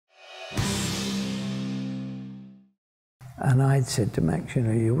And I'd said to Max, you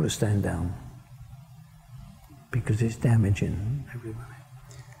know, you ought to stand down because it's damaging everybody.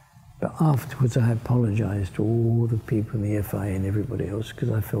 But afterwards I apologised to all the people in the FA and everybody else because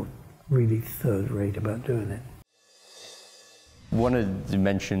I felt really third-rate about doing it. Wanted to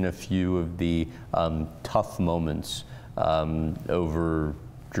mention a few of the tough moments over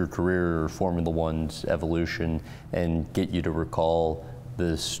your career or Formula One's evolution and get you to recall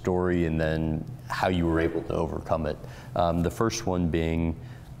the story and then how you were able to overcome it. The first one being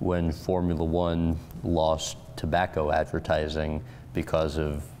when Formula One lost tobacco advertising because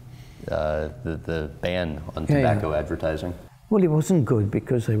of the ban on tobacco advertising. Well, it wasn't good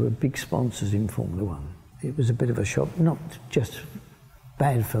because they were big sponsors in Formula One. It was a bit of a shock, not just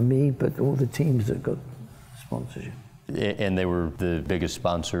bad for me, but all the teams that got sponsorship. And they were the biggest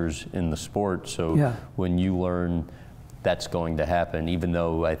sponsors in the sport, so when you learn that's going to happen, even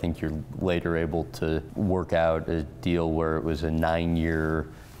though I think you're later able to work out a deal where it was a 9-year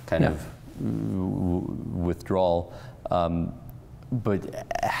kind of withdrawal, but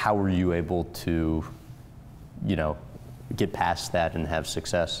how were you able to, you know, get past that and have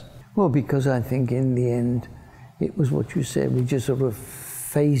success? Well, because I think in the end, it was what you said, we just sort of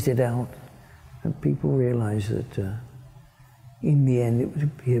phased it out and people realized that in the end it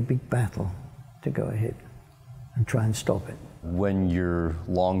would be a big battle to go ahead and try and stop it. When your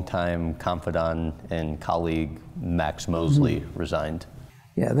longtime confidant and colleague, Max Mosley, resigned?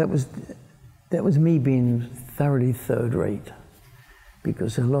 Yeah, that was me being thoroughly third-rate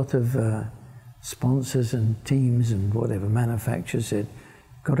because a lot of sponsors and teams and whatever manufacturers said,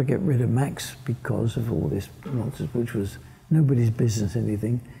 got to get rid of Max because of all this nonsense, which was nobody's business.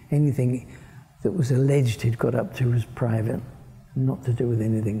 Anything that was alleged he'd got up to was private, not to do with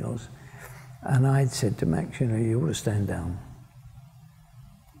anything else. And I'd said to Max, you know, you ought to stand down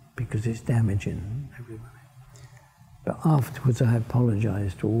because it's damaging everybody. But afterwards I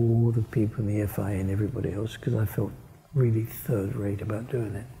apologised to all the people in the FA and everybody else because I felt really third-rate about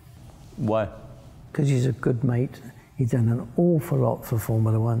doing it. Why? Because he's a good mate. He's done an awful lot for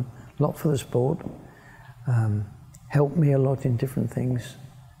Formula One, a lot for the sport, helped me a lot in different things,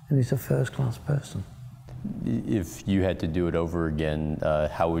 and he's a first-class person. If you had to do it over again,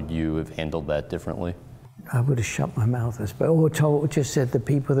 how would you have handled that differently? I would have shut my mouth, I suppose, or just said the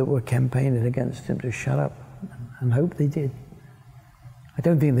people that were campaigning against him to shut up, and hope they did. I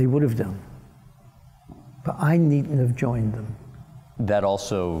don't think they would have done, but I needn't have joined them. That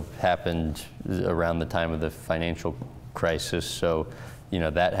also happened around the time of the financial crisis, so you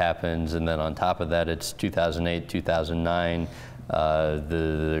know that happens, and then on top of that, it's 2008, 2009,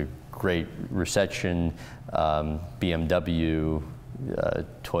 the Great Recession, BMW,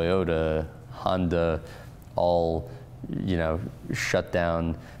 Toyota, Honda, all shut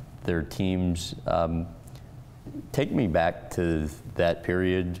down their teams. Take me back to that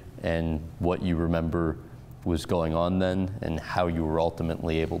period and what you remember was going on then and how you were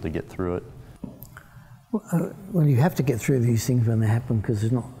ultimately able to get through it. Well, you have to get through these things when they happen because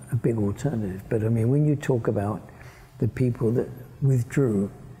there's not a big alternative. But I mean, when you talk about the people that withdrew,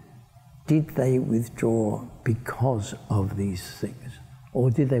 did they withdraw because of these things?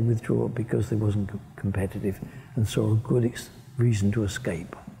 Or did they withdraw because they wasn't competitive and saw a good reason to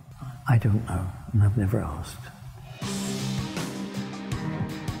escape? I don't know, and I've never asked.